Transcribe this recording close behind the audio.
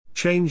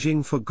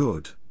Changing for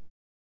good.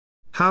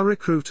 How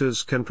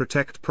recruiters can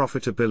protect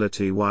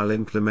profitability while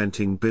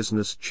implementing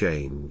business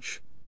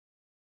change.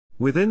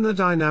 Within the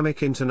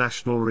dynamic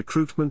international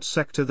recruitment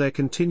sector, there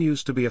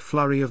continues to be a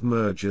flurry of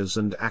mergers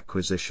and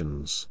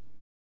acquisitions.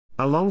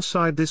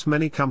 Alongside this,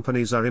 many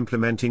companies are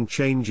implementing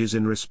changes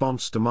in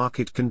response to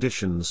market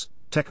conditions,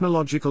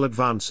 technological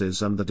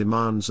advances, and the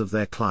demands of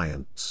their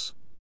clients.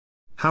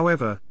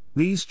 However,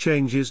 these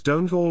changes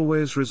don't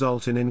always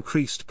result in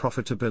increased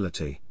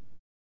profitability.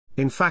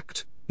 In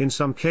fact, in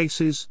some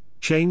cases,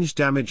 change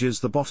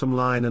damages the bottom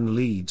line and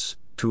leads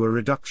to a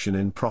reduction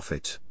in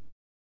profit.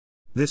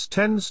 This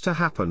tends to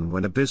happen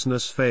when a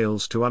business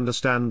fails to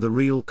understand the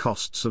real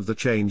costs of the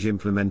change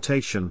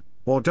implementation,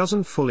 or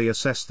doesn't fully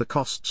assess the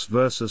costs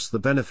versus the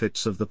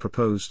benefits of the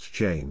proposed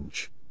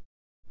change.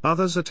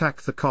 Others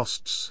attack the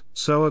costs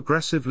so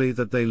aggressively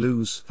that they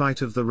lose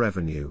sight of the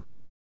revenue.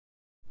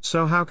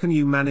 So how can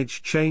you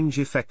manage change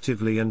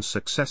effectively and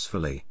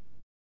successfully?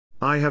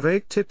 I have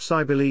 8 tips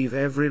I believe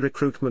every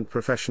recruitment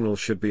professional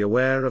should be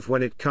aware of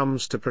when it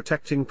comes to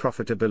protecting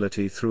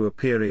profitability through a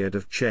period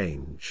of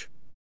change.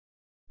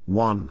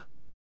 1.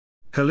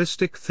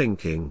 Holistic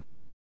thinking.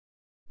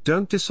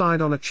 Don't decide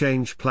on a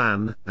change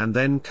plan and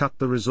then cut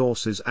the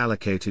resources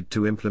allocated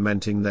to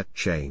implementing that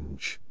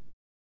change.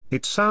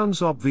 It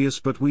sounds obvious,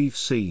 but we've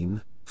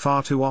seen,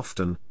 far too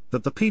often,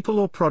 that the people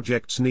or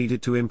projects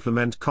needed to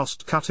implement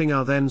cost cutting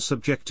are then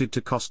subjected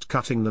to cost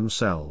cutting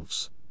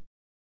themselves.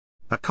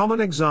 A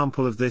common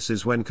example of this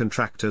is when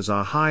contractors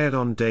are hired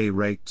on day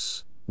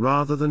rates,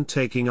 rather than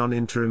taking on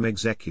interim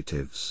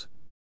executives.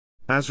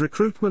 As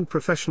recruitment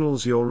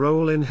professionals, your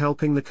role in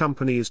helping the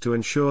company is to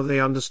ensure they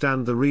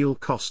understand the real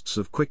costs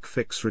of quick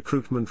fix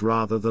recruitment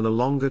rather than a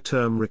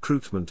longer-term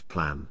recruitment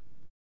plan.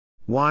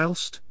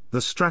 Whilst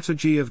the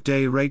strategy of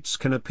day rates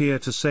can appear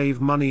to save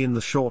money in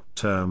the short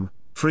term,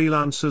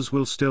 freelancers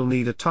will still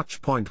need a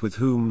touch point with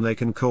whom they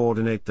can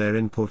coordinate their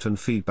input and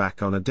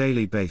feedback on a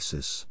daily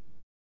basis.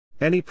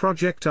 Any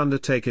project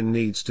undertaken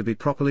needs to be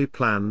properly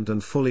planned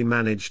and fully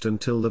managed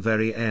until the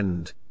very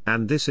end,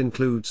 and this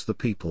includes the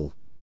people.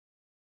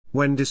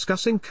 When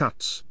discussing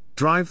cuts,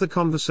 drive the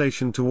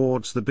conversation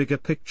towards the bigger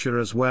picture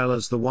as well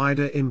as the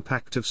wider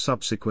impact of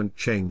subsequent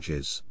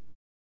changes.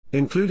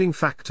 Including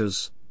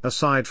factors,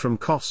 aside from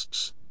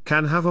costs,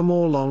 can have a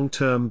more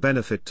long-term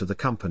benefit to the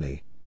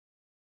company.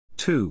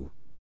 2.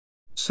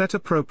 Set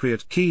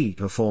appropriate key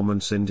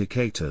performance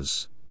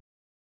indicators.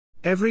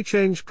 Every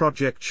change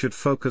project should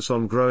focus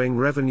on growing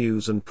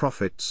revenues and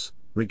profits,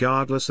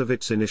 regardless of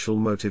its initial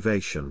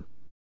motivation.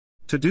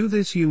 To do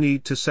this, you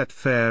need to set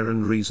fair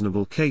and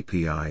reasonable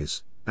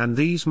KPIs, and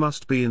these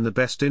must be in the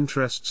best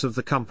interests of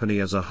the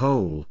company as a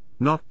whole,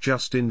 not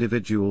just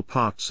individual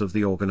parts of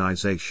the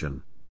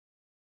organization.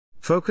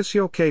 Focus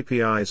your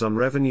KPIs on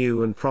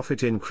revenue and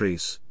profit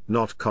increase,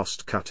 not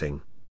cost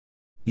cutting.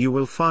 You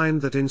will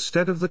find that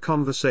instead of the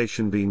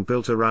conversation being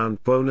built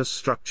around bonus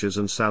structures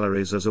and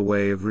salaries as a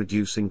way of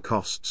reducing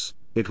costs,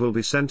 it will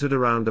be centered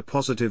around a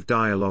positive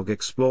dialogue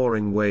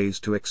exploring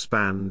ways to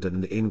expand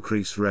and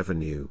increase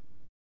revenue.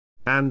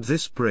 And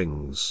this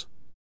brings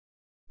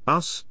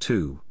us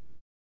to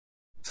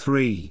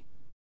 3.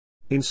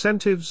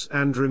 Incentives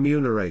and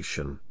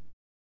remuneration.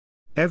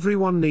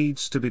 Everyone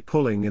needs to be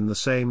pulling in the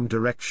same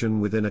direction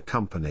within a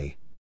company.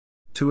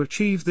 To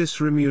achieve this,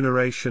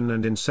 remuneration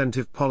and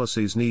incentive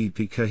policies need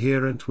to be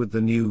coherent with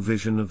the new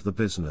vision of the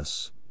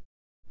business.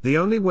 The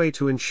only way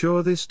to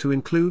ensure this is to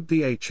include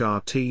the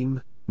HR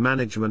team,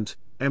 management,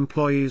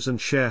 employees and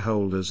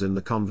shareholders in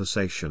the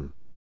conversation.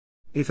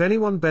 If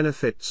anyone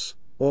benefits,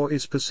 or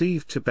is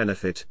perceived to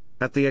benefit,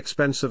 at the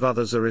expense of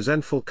others, a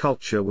resentful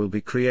culture will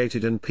be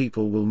created and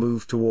people will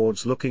move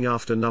towards looking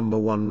after number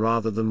one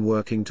rather than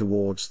working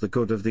towards the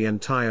good of the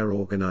entire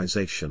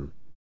organization.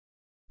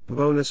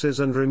 Bonuses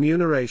and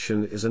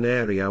remuneration is an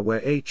area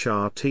where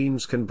HR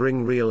teams can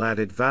bring real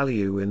added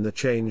value in the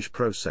change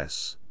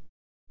process.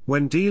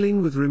 When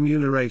dealing with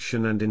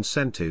remuneration and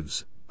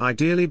incentives,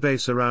 ideally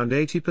base around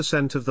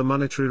 80% of the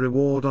monetary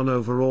reward on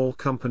overall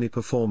company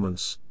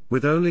performance,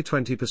 with only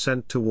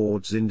 20%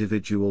 towards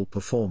individual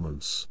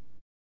performance.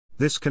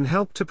 This can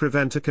help to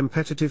prevent a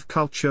competitive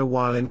culture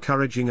while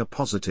encouraging a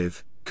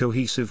positive,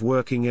 cohesive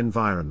working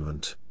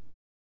environment.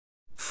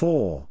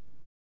 4.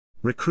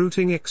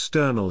 Recruiting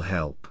external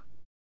help.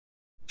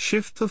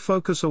 Shift the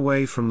focus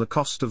away from the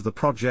cost of the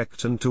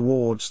project and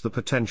towards the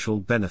potential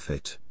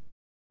benefit.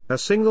 A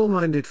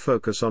single-minded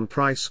focus on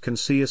price can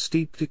see a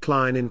steep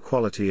decline in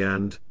quality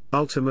and,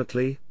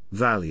 ultimately,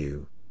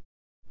 value.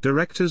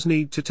 Directors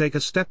need to take a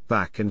step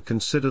back and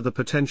consider the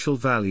potential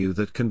value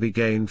that can be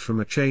gained from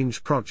a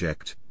change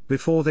project,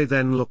 before they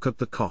then look at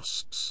the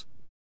costs.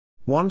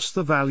 Once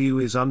the value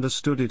is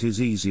understood, it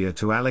is easier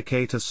to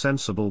allocate a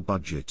sensible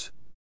budget.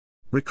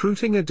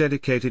 Recruiting a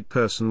dedicated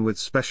person with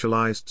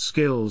specialized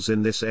skills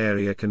in this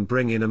area can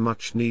bring in a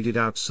much-needed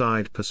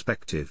outside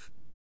perspective.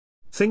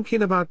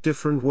 Thinking about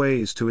different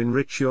ways to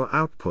enrich your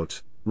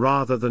output,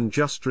 rather than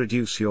just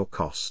reduce your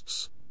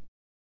costs.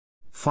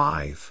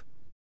 5.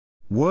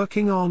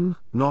 Working on,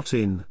 not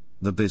in,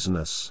 the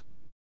business.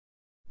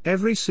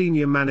 Every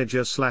senior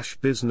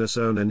manager/business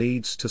owner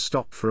needs to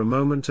stop for a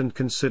moment and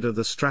consider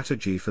the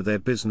strategy for their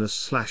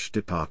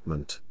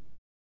business/department.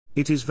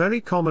 It is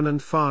very common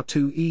and far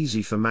too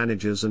easy for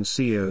managers and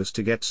CEOs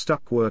to get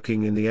stuck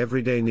working in the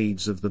everyday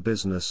needs of the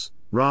business,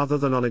 rather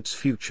than on its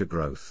future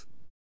growth.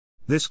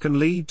 This can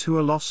lead to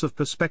a loss of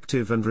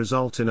perspective and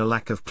result in a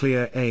lack of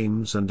clear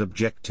aims and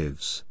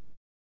objectives.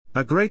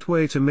 A great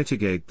way to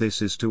mitigate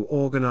this is to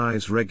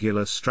organize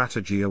regular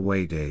strategy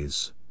away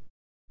days.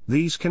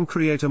 These can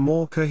create a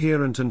more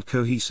coherent and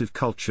cohesive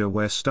culture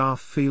where staff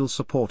feel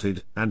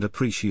supported and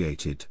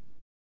appreciated.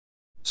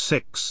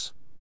 6.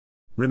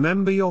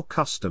 Remember your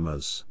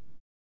customers.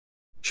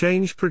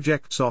 Change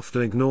projects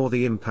often ignore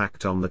the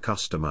impact on the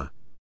customer.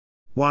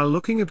 While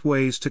looking at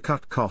ways to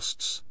cut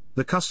costs,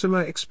 the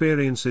customer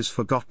experience is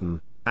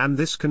forgotten, and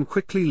this can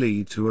quickly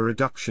lead to a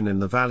reduction in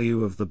the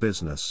value of the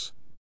business.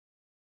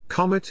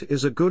 Comet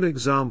is a good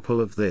example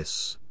of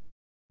this.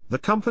 The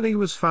company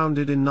was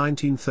founded in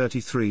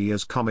 1933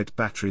 as Comet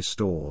Battery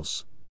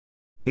Stores.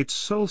 Its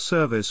sole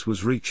service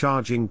was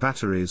recharging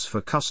batteries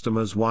for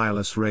customers'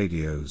 wireless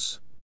radios.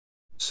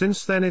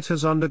 Since then it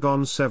has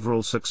undergone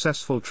several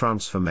successful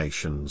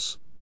transformations.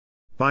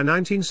 By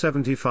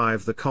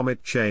 1975 the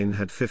Comet chain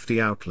had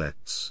 50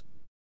 outlets.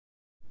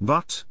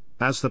 But,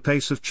 as the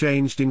pace of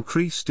change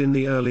increased in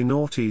the early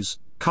noughties,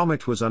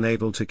 Comet was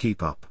unable to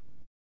keep up.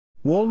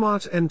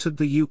 Walmart entered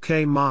the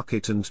UK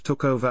market and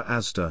took over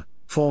Asda,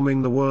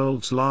 forming the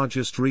world's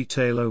largest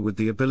retailer with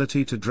the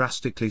ability to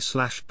drastically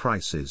slash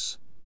prices.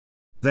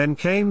 Then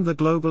came the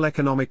global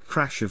economic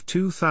crash of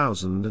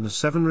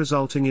 2007,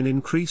 resulting in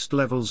increased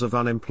levels of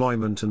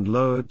unemployment and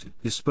lowered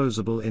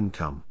disposable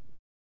income.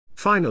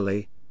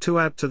 Finally, to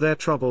add to their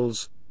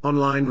troubles,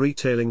 online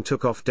retailing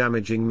took off,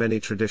 damaging many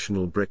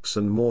traditional bricks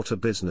and mortar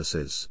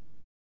businesses.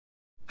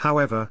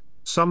 However,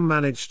 some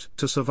managed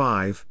to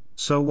survive,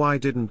 so why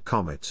didn't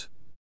Comet?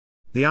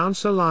 The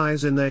answer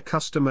lies in their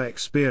customer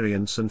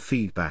experience and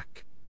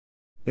feedback.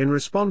 In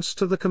response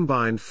to the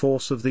combined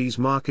force of these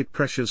market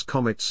pressures,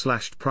 Comet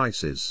slashed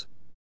prices.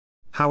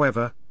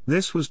 However,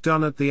 this was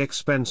done at the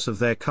expense of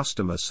their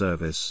customer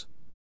service.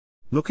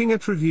 Looking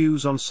at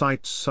reviews on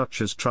sites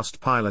such as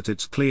Trustpilot,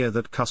 it's clear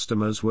that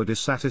customers were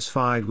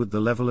dissatisfied with the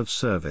level of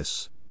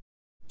service.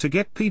 To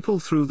get people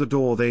through the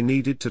door, they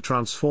needed to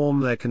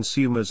transform their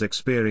consumers'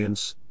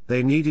 experience,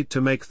 they needed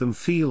to make them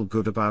feel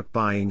good about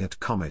buying at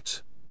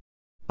Comet.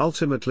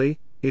 Ultimately,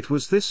 it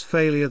was this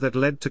failure that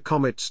led to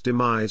Comet's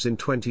demise in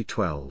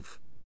 2012.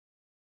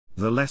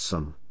 The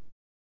lesson: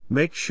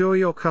 make sure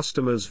your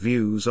customers'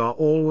 views are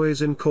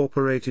always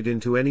incorporated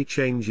into any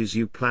changes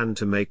you plan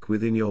to make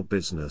within your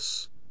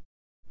business.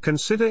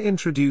 Consider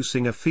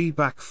introducing a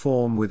feedback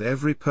form with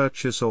every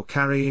purchase or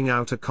carrying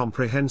out a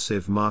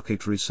comprehensive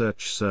market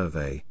research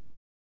survey.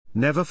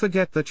 Never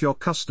forget that your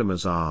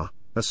customers are,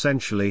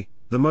 essentially,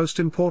 the most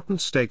important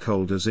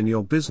stakeholders in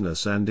your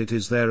business, and it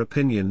is their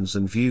opinions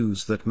and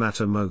views that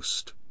matter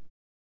most.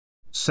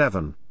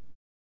 7.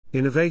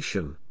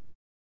 Innovation.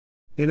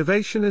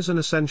 Innovation is an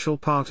essential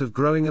part of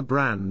growing a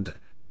brand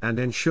and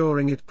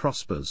ensuring it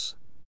prospers.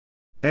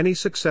 Any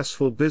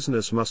successful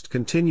business must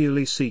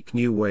continually seek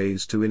new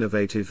ways to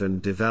innovate and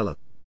develop.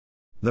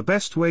 The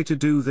best way to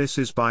do this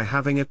is by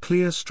having a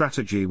clear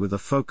strategy with a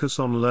focus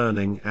on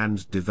learning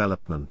and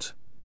development.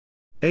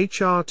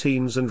 HR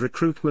teams and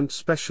recruitment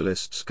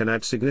specialists can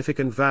add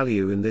significant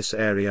value in this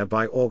area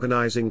by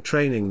organizing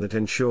training that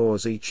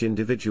ensures each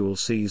individual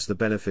sees the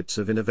benefits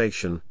of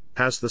innovation,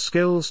 has the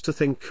skills to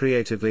think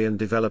creatively and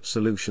develop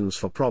solutions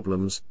for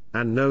problems,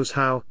 and knows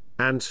how,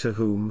 and to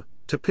whom,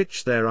 to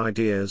pitch their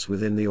ideas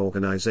within the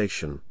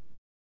organization.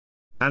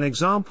 An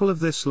example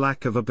of this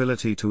lack of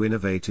ability to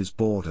innovate is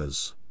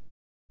Borders.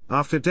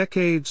 After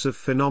decades of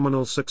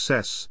phenomenal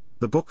success,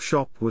 the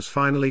bookshop was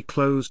finally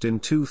closed in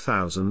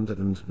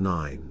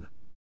 2009.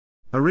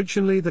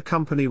 Originally the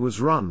company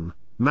was run,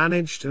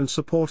 managed and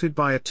supported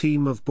by a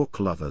team of book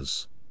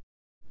lovers.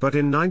 But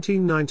in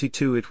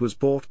 1992 it was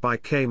bought by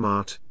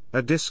Kmart,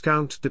 a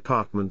discount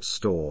department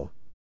store.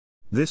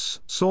 This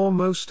saw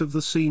most of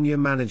the senior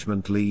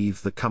management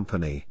leave the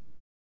company.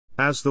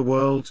 As the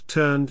world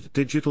turned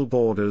digital,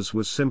 Borders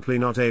was simply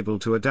not able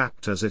to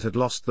adapt, as it had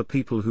lost the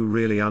people who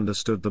really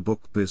understood the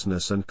book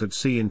business and could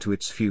see into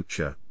its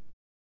future.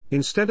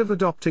 Instead of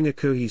adopting a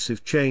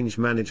cohesive change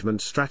management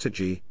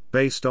strategy,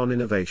 based on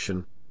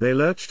innovation, they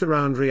lurched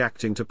around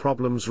reacting to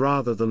problems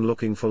rather than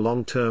looking for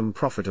long-term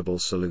profitable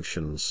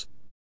solutions.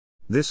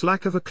 This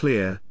lack of a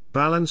clear,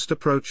 balanced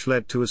approach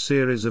led to a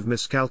series of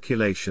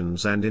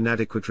miscalculations and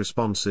inadequate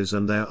responses,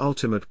 and their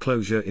ultimate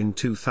closure in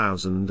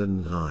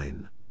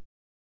 2009.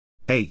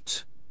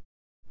 8.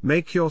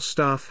 Make your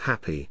staff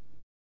happy.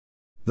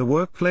 The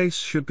workplace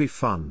should be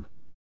fun.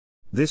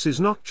 This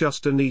is not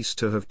just a nice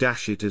to have,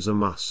 it is a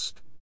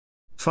must.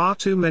 Far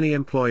too many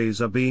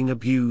employees are being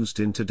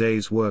abused in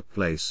today's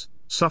workplace,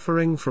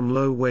 suffering from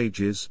low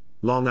wages,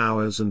 long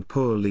hours and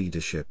poor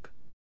leadership.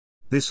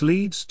 This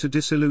leads to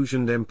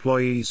disillusioned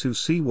employees who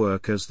see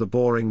work as the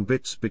boring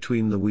bits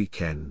between the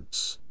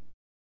weekends.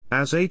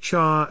 As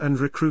HR and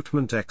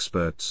recruitment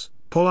experts,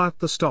 Pull out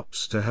the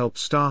stops to help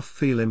staff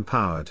feel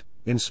empowered,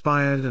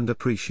 inspired and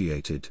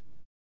appreciated.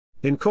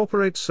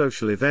 Incorporate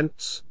social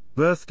events,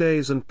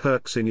 birthdays and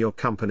perks in your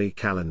company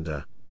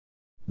calendar.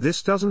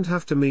 This doesn't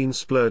have to mean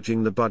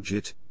splurging the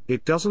budget,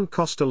 it doesn't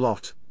cost a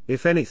lot,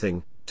 if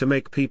anything, to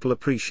make people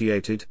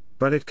appreciated,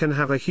 but it can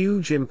have a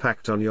huge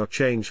impact on your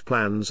change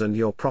plans and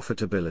your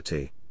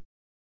profitability.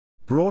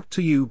 Brought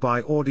to you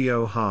by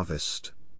Audio Harvest.